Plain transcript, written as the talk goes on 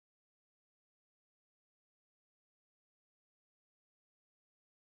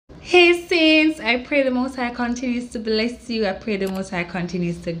Hey saints, I pray the Most High continues to bless you. I pray the Most High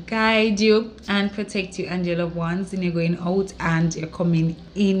continues to guide you and protect you and your loved ones when you're going out and you're coming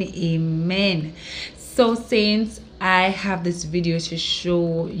in. Amen. So saints, I have this video to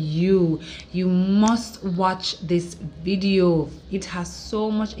show you. You must watch this video. It has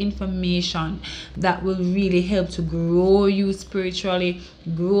so much information that will really help to grow you spiritually,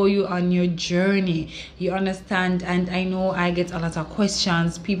 grow you on your journey. You understand? And I know I get a lot of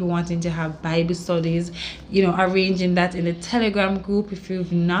questions, people wanting to have Bible studies, arranging that in the Telegram group. If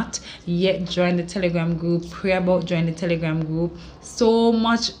you've not yet joined the Telegram group, pray about join the Telegram group. So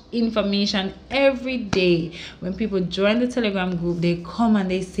much information every day. When people join the Telegram group, they come and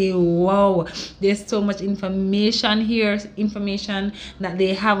they say, wow, there's so much information here, information that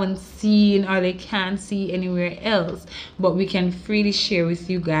they haven't seen or they can't see anywhere else, but we can freely share with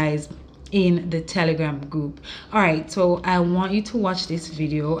you guys in the Telegram group. All right, so I want you to watch this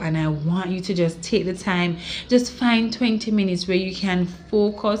video and I want you to just take the time, just find 20 minutes where you can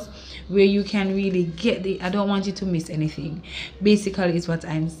focus, where you can really get I don't want you to miss anything. Basically is what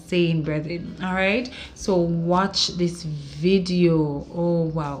I'm saying, brethren. All right, so watch this video. Oh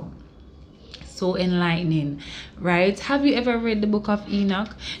wow, so enlightening, right? Have you ever read the book of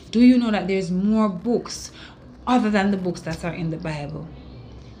Enoch? Do you know that there's more books other than the books that are in the Bible?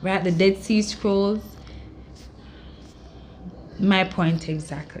 Right, the Dead Sea Scrolls. My point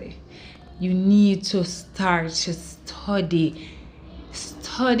exactly. You need to start to study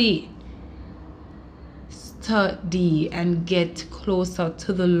and get closer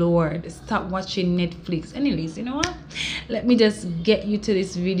to the Lord. Stop watching Netflix. Anyways, you know what, let me just get you to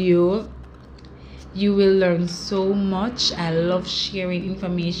this video. You will learn so much. I love sharing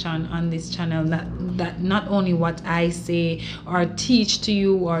information on this channel, that not only what I say or teach to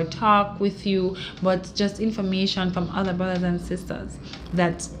you or talk with you, but just information from other brothers and sisters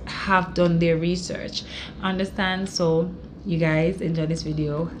that have done their research. Understand? So you guys enjoy this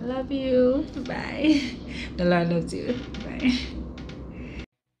video. Love you. Bye. The Lord loves you. Bye.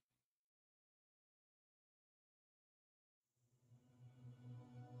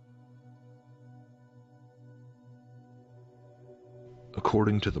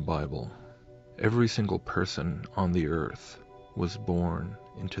 According to the Bible, every single person on the earth was born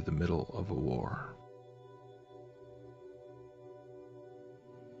into the middle of a war.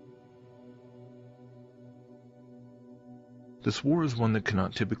 This war is one that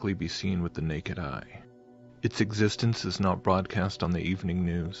cannot typically be seen with the naked eye. Its existence is not broadcast on the evening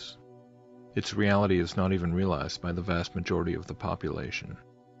news. Its reality is not even realized by the vast majority of the population.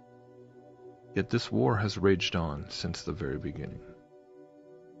 Yet this war has raged on since the very beginning.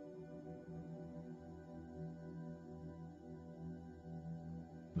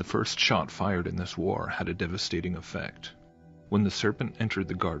 The first shot fired in this war had a devastating effect, when the serpent entered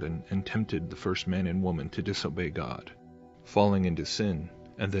the garden and tempted the first man and woman to disobey God, falling into sin,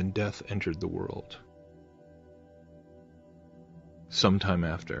 and then death entered the world. Sometime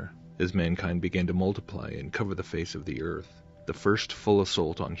after, as mankind began to multiply and cover the face of the earth, the first full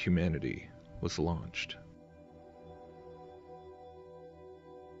assault on humanity was launched.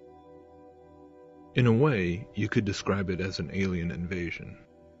 In a way, you could describe it as an alien invasion.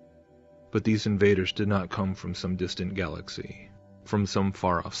 But these invaders did not come from some distant galaxy, from some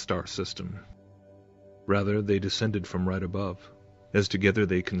far-off star system. Rather, they descended from right above, as together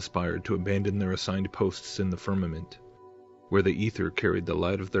they conspired to abandon their assigned posts in the firmament, where the ether carried the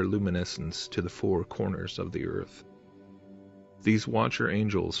light of their luminescence to the four corners of the earth. These watcher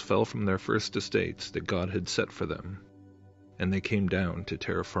angels fell from their first estates that God had set for them, and they came down to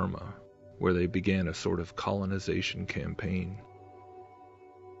terra firma, where they began a sort of colonization campaign.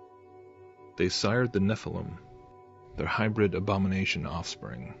 They sired the Nephilim, their hybrid abomination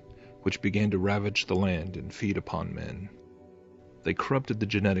offspring, which began to ravage the land and feed upon men. They corrupted the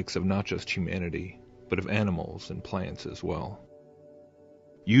genetics of not just humanity, but of animals and plants as well.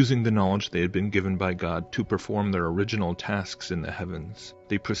 Using the knowledge they had been given by God to perform their original tasks in the heavens,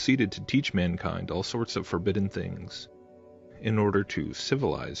 they proceeded to teach mankind all sorts of forbidden things, in order to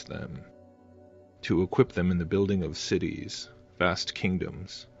civilize them, to equip them in the building of cities, vast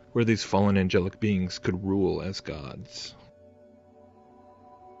kingdoms, where these fallen angelic beings could rule as gods.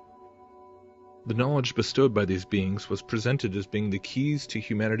 The knowledge bestowed by these beings was presented as being the keys to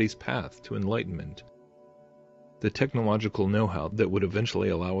humanity's path to enlightenment, the technological know-how that would eventually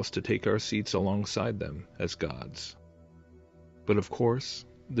allow us to take our seats alongside them as gods. But of course,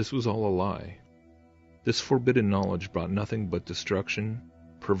 this was all a lie. This forbidden knowledge brought nothing but destruction,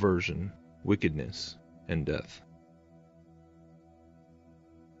 perversion, wickedness, and death.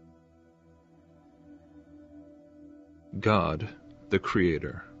 God, the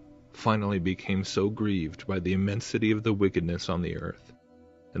Creator, finally became so grieved by the immensity of the wickedness on the earth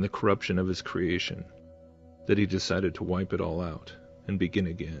and the corruption of his creation that he decided to wipe it all out and begin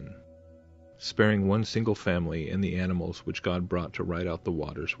again, sparing one single family and the animals which God brought to ride out the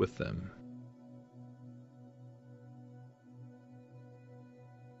waters with them.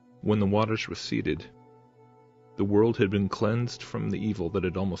 When the waters receded, the world had been cleansed from the evil that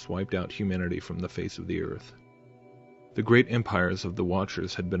had almost wiped out humanity from the face of the earth. The great empires of the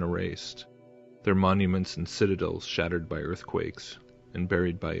Watchers had been erased, their monuments and citadels shattered by earthquakes and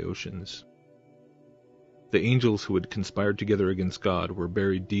buried by oceans. The angels who had conspired together against God were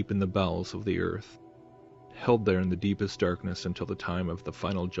buried deep in the bowels of the earth, held there in the deepest darkness until the time of the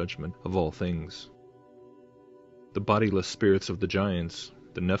final judgment of all things. The bodiless spirits of the giants,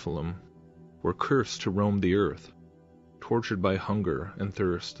 the Nephilim, were cursed to roam the earth, tortured by hunger and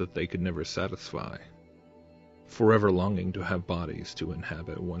thirst that they could never satisfy, forever longing to have bodies to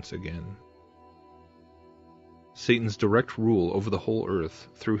inhabit once again. Satan's direct rule over the whole earth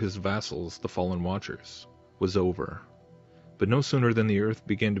through his vassals, the fallen Watchers, was over. But no sooner than the earth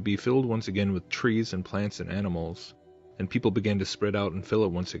began to be filled once again with trees and plants and animals, and people began to spread out and fill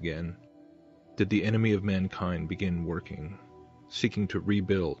it once again, did the enemy of mankind begin working, seeking to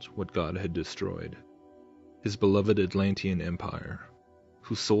rebuild what God had destroyed, his beloved Atlantean Empire,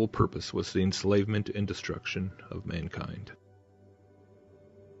 whose sole purpose was the enslavement and destruction of mankind.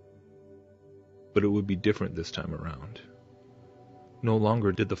 But it would be different this time around. No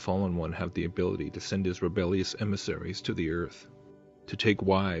longer did the Fallen One have the ability to send his rebellious emissaries to the earth, to take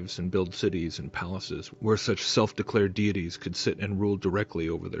wives and build cities and palaces where such self-declared deities could sit and rule directly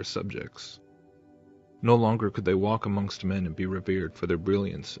over their subjects. No longer could they walk amongst men and be revered for their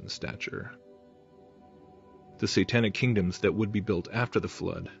brilliance and stature. The satanic kingdoms that would be built after the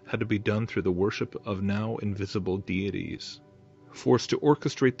flood had to be done through the worship of now invisible deities, forced to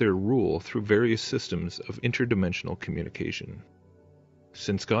orchestrate their rule through various systems of interdimensional communication.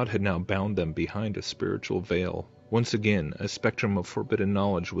 Since God had now bound them behind a spiritual veil, once again a spectrum of forbidden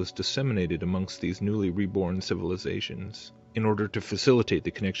knowledge was disseminated amongst these newly reborn civilizations, in order to facilitate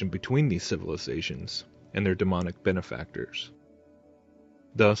the connection between these civilizations and their demonic benefactors.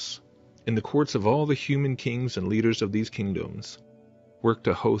 Thus, in the courts of all the human kings and leaders of these kingdoms, worked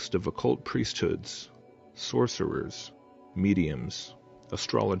a host of occult priesthoods, sorcerers, mediums,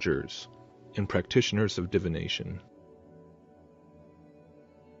 astrologers, and practitioners of divination.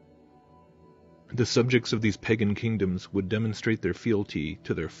 The subjects of these pagan kingdoms would demonstrate their fealty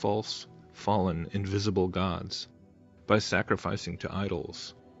to their false, fallen, invisible gods by sacrificing to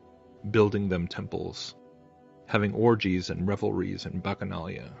idols, building them temples, having orgies and revelries and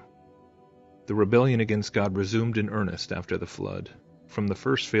bacchanalia. The rebellion against God resumed in earnest after the flood, from the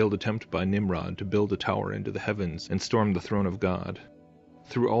first failed attempt by Nimrod to build a tower into the heavens and storm the throne of God,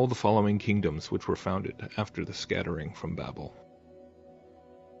 through all the following kingdoms which were founded after the scattering from Babel.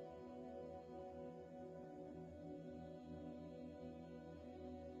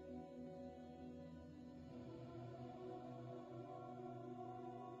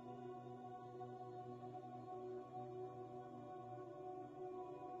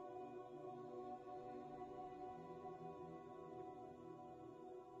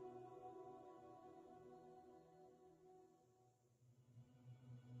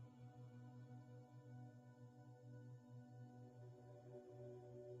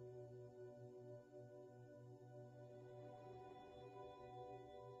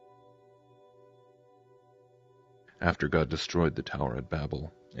 After God destroyed the tower at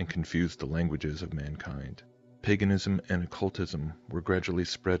Babel and confused the languages of mankind, paganism and occultism were gradually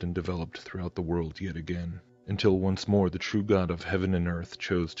spread and developed throughout the world yet again, until once more the true God of heaven and earth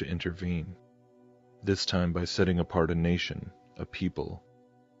chose to intervene, this time by setting apart a nation, a people,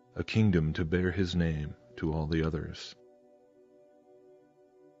 a kingdom to bear his name to all the others.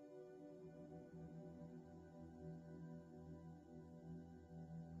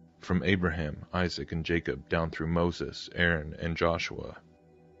 From Abraham, Isaac, and Jacob down through Moses, Aaron, and Joshua,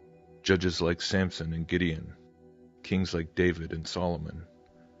 judges like Samson and Gideon, kings like David and Solomon,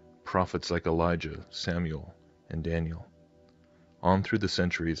 prophets like Elijah, Samuel, and Daniel, on through the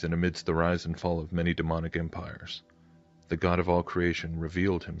centuries and amidst the rise and fall of many demonic empires, the God of all creation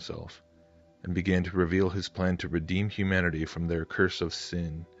revealed himself and began to reveal his plan to redeem humanity from their curse of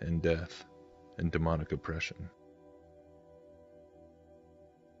sin and death and demonic oppression.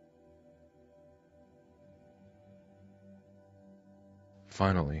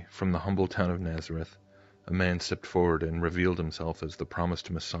 Finally, from the humble town of Nazareth, a man stepped forward and revealed himself as the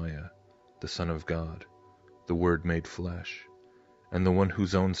promised Messiah, the Son of God, the Word made flesh, and the one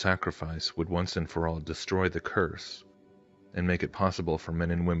whose own sacrifice would once and for all destroy the curse and make it possible for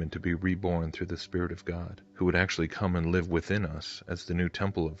men and women to be reborn through the Spirit of God, who would actually come and live within us as the new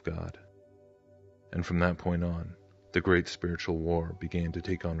temple of God. And from that point on, the great spiritual war began to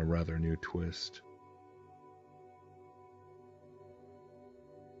take on a rather new twist.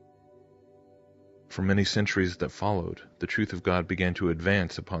 For many centuries that followed, the truth of God began to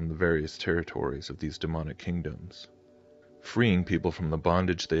advance upon the various territories of these demonic kingdoms, freeing people from the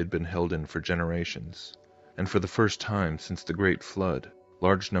bondage they had been held in for generations. And for the first time since the Great Flood,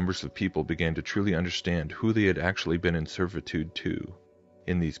 large numbers of people began to truly understand who they had actually been in servitude to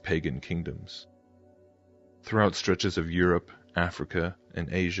in these pagan kingdoms. Throughout stretches of Europe, Africa,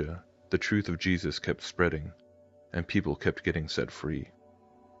 and Asia, the truth of Jesus kept spreading, and people kept getting set free.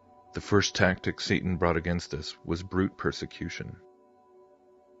 The first tactic Satan brought against us was brute persecution.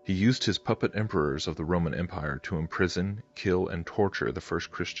 He used his puppet emperors of the Roman Empire to imprison, kill, and torture the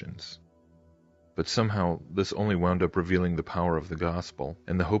first Christians. But somehow this only wound up revealing the power of the gospel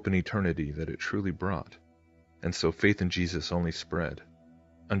and the hope in eternity that it truly brought, and so faith in Jesus only spread,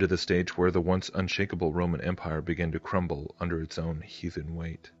 under the stage where the once unshakable Roman Empire began to crumble under its own heathen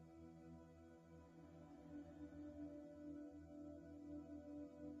weight.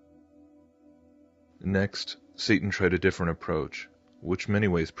 Next, Satan tried a different approach, which in many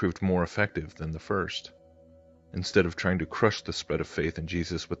ways proved more effective than the first. Instead of trying to crush the spread of faith in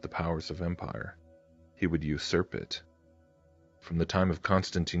Jesus with the powers of empire, he would usurp it. From the time of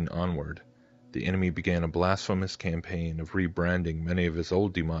Constantine onward, the enemy began a blasphemous campaign of rebranding many of his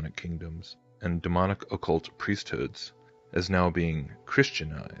old demonic kingdoms and demonic occult priesthoods as now being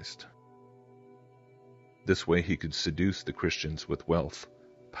Christianized. This way he could seduce the Christians with wealth,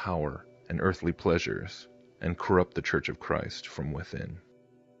 power, and earthly pleasures, and corrupt the Church of Christ from within.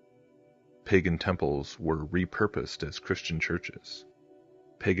 Pagan temples were repurposed as Christian churches.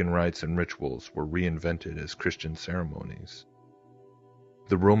 Pagan rites and rituals were reinvented as Christian ceremonies.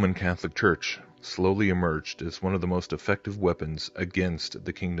 The Roman Catholic Church slowly emerged as one of the most effective weapons against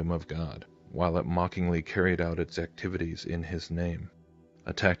the kingdom of God, while it mockingly carried out its activities in his name,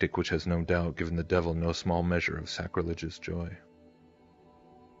 a tactic which has no doubt given the devil no small measure of sacrilegious joy.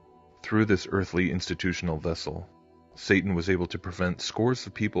 Through this earthly institutional vessel, Satan was able to prevent scores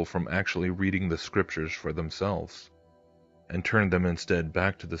of people from actually reading the scriptures for themselves, and turn them instead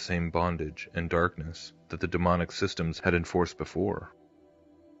back to the same bondage and darkness that the demonic systems had enforced before.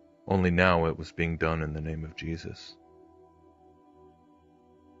 Only now it was being done in the name of Jesus.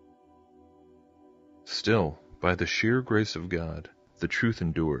 Still, by the sheer grace of God, the truth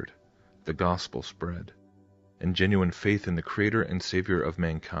endured, the gospel spread, and genuine faith in the Creator and Savior of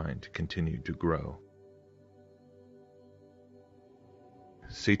mankind continued to grow.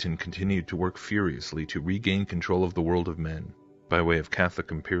 Satan continued to work furiously to regain control of the world of men by way of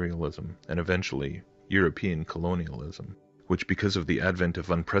Catholic imperialism and eventually European colonialism, which because of the advent of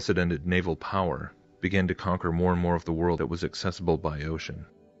unprecedented naval power began to conquer more and more of the world that was accessible by ocean.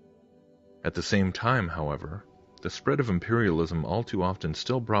 At the same time, however, the spread of imperialism all too often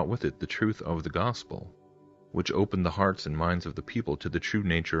still brought with it the truth of the gospel, which opened the hearts and minds of the people to the true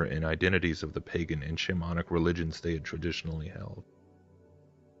nature and identities of the pagan and shamanic religions they had traditionally held.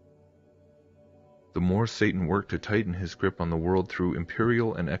 The more Satan worked to tighten his grip on the world through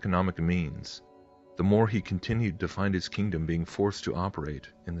imperial and economic means, the more he continued to find his kingdom being forced to operate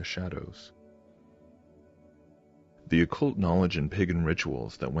in the shadows. The occult knowledge and pagan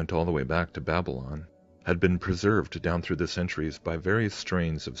rituals that went all the way back to Babylon had been preserved down through the centuries by various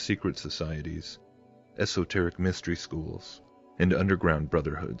strains of secret societies, esoteric mystery schools, and underground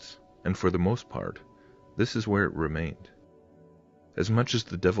brotherhoods, and for the most part, this is where it remained. As much as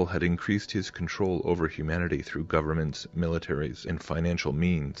the devil had increased his control over humanity through governments, militaries, and financial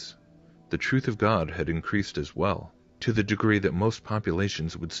means, the truth of God had increased as well, to the degree that most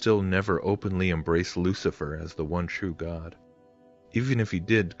populations would still never openly embrace Lucifer as the one true God, even if he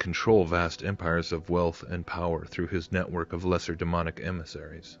did control vast empires of wealth and power through his network of lesser demonic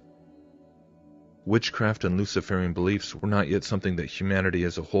emissaries. Witchcraft and Luciferian beliefs were not yet something that humanity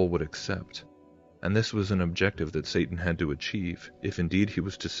as a whole would accept, and this was an objective that Satan had to achieve if indeed he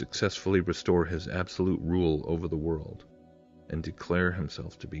was to successfully restore his absolute rule over the world and declare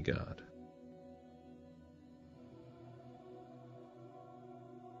himself to be God.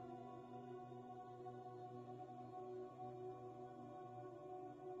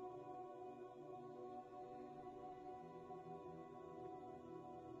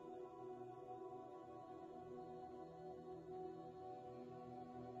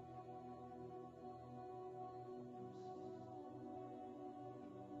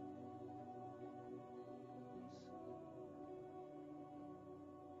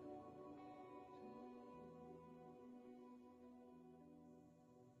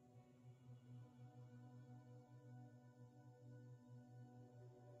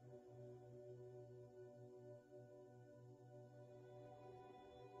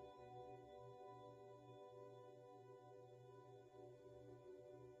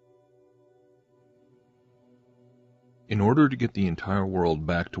 In order to get the entire world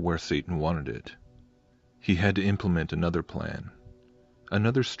back to where Satan wanted it, he had to implement another plan,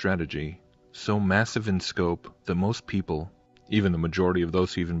 another strategy, so massive in scope that most people, even the majority of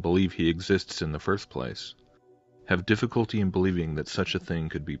those who even believe he exists in the first place, have difficulty in believing that such a thing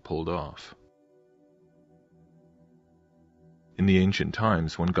could be pulled off. In the ancient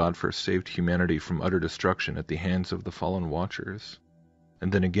times, when God first saved humanity from utter destruction at the hands of the fallen Watchers, and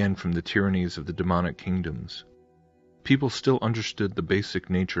then again from the tyrannies of the demonic kingdoms, people still understood the basic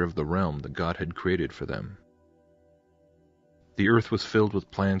nature of the realm that God had created for them. The earth was filled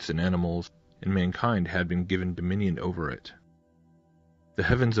with plants and animals, and mankind had been given dominion over it. The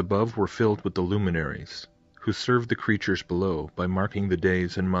heavens above were filled with the luminaries, who served the creatures below by marking the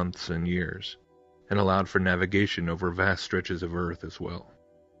days and months and years, and allowed for navigation over vast stretches of earth as well.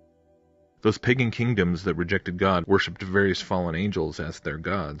 Those pagan kingdoms that rejected God worshipped various fallen angels as their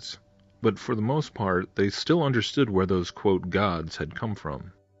gods, but for the most part they still understood where those, quote, gods had come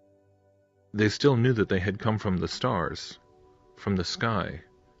from. They still knew that they had come from the stars, from the sky,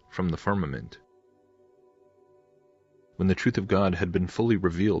 from the firmament. When the truth of God had been fully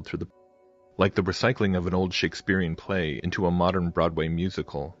revealed through like the recycling of an old Shakespearean play into a modern Broadway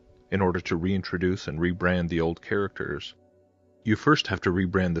musical, in order to reintroduce and rebrand the old characters, you first have to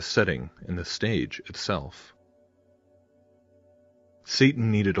rebrand the setting and the stage itself. Satan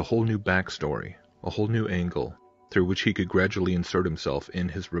needed a whole new backstory, a whole new angle, through which he could gradually insert himself in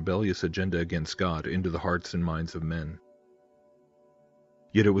his rebellious agenda against God into the hearts and minds of men.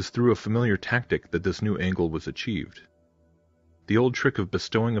 Yet it was through a familiar tactic that this new angle was achieved. The old trick of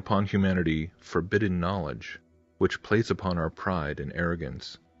bestowing upon humanity forbidden knowledge, which plays upon our pride and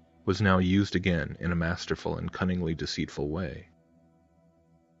arrogance, was now used again in a masterful and cunningly deceitful way.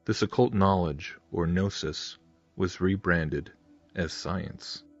 This occult knowledge, or gnosis, was rebranded as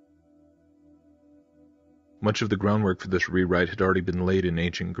science. Much of the groundwork for this rewrite had already been laid in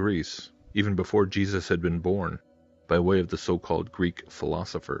ancient Greece, even before Jesus had been born, by way of the so-called Greek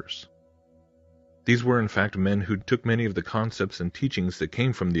philosophers. These were in fact men who took many of the concepts and teachings that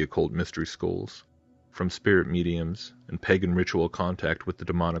came from the occult mystery schools, from spirit mediums and pagan ritual contact with the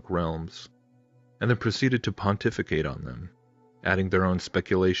demonic realms, and then proceeded to pontificate on them, adding their own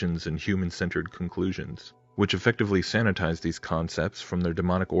speculations and human-centered conclusions, which effectively sanitized these concepts from their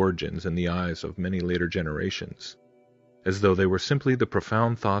demonic origins in the eyes of many later generations, as though they were simply the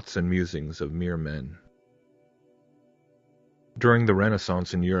profound thoughts and musings of mere men. During the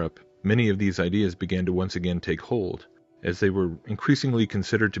Renaissance in Europe, many of these ideas began to once again take hold, as they were increasingly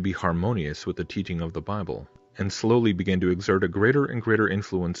considered to be harmonious with the teaching of the Bible, and slowly began to exert a greater and greater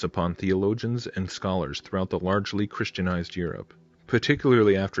influence upon theologians and scholars throughout the largely Christianized Europe,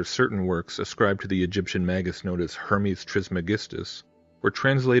 particularly after certain works ascribed to the Egyptian magus known as Hermes Trismegistus were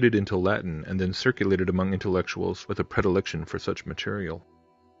translated into Latin and then circulated among intellectuals with a predilection for such material.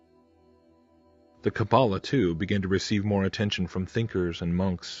 The Kabbalah, too, began to receive more attention from thinkers and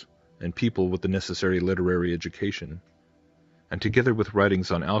monks and people with the necessary literary education, and together with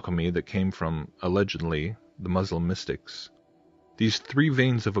writings on alchemy that came from, allegedly, the Muslim mystics, these three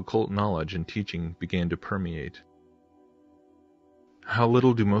veins of occult knowledge and teaching began to permeate. How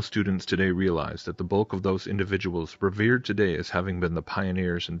little do most students today realize that the bulk of those individuals revered today as having been the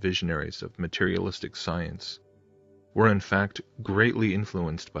pioneers and visionaries of materialistic science were in fact greatly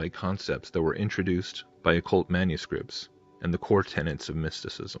influenced by concepts that were introduced by occult manuscripts and the core tenets of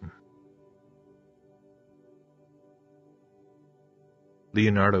mysticism.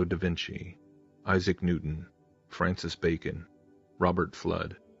 Leonardo da Vinci, Isaac Newton, Francis Bacon, Robert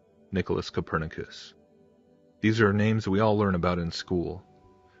Fludd, Nicholas Copernicus. These are names we all learn about in school,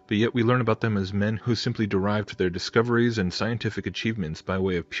 but yet we learn about them as men who simply derived their discoveries and scientific achievements by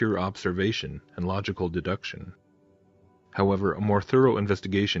way of pure observation and logical deduction. However, a more thorough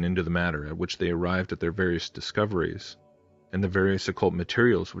investigation into the matter at which they arrived at their various discoveries, and the various occult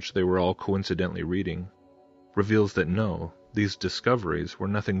materials which they were all coincidentally reading, reveals that no, these discoveries were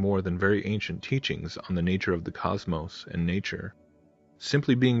nothing more than very ancient teachings on the nature of the cosmos and nature,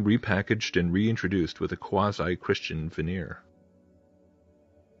 simply being repackaged and reintroduced with a quasi-Christian veneer.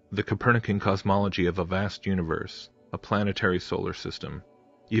 The Copernican cosmology of a vast universe, a planetary solar system,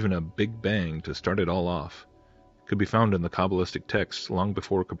 even a Big Bang to start it all off, could be found in the Kabbalistic texts long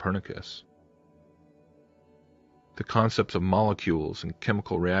before Copernicus. The concepts of molecules and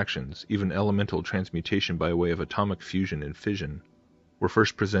chemical reactions, even elemental transmutation by way of atomic fusion and fission, were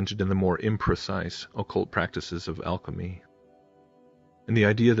first presented in the more imprecise occult practices of alchemy. And the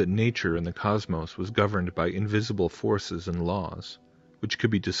idea that nature and the cosmos was governed by invisible forces and laws, which could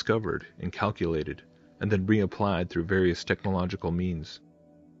be discovered and calculated, and then reapplied through various technological means.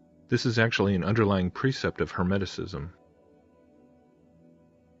 This is actually an underlying precept of Hermeticism,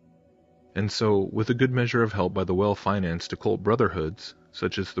 And so, with a good measure of help by the well-financed occult brotherhoods,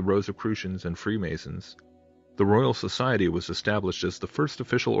 such as the Rosicrucians and Freemasons, the Royal Society was established as the first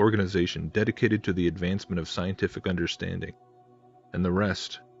official organization dedicated to the advancement of scientific understanding. And the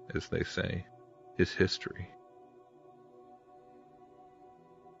rest, as they say, is history.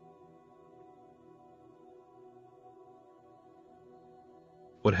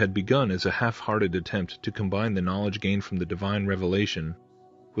 What had begun as a half-hearted attempt to combine the knowledge gained from the divine revelation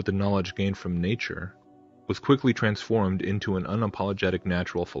with the knowledge gained from nature was quickly transformed into an unapologetic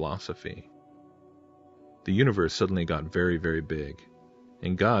natural philosophy. The universe suddenly got very, very big,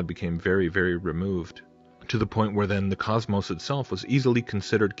 and God became very, very removed, to the point where then the cosmos itself was easily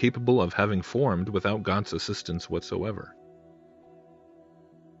considered capable of having formed without God's assistance whatsoever.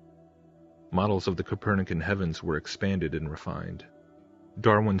 Models of the Copernican heavens were expanded and refined.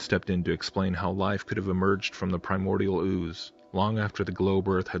 Darwin stepped in to explain how life could have emerged from the primordial ooze, long after the globe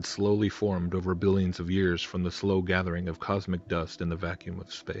Earth had slowly formed over billions of years from the slow gathering of cosmic dust in the vacuum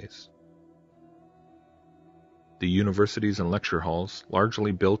of space. The universities and lecture halls,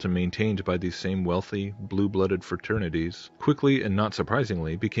 largely built and maintained by these same wealthy, blue-blooded fraternities, quickly and not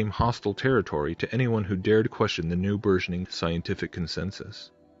surprisingly became hostile territory to anyone who dared question the new burgeoning scientific consensus.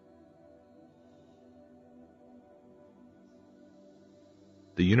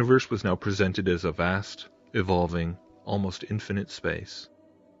 The universe was now presented as a vast, evolving, almost infinite space,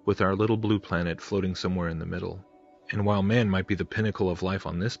 with our little blue planet floating somewhere in the middle. And while man might be the pinnacle of life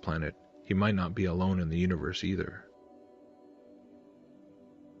on this planet, he might not be alone in the universe either.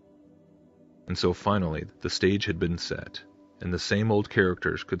 And so finally, the stage had been set, and the same old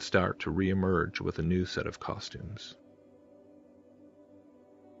characters could start to re-emerge with a new set of costumes.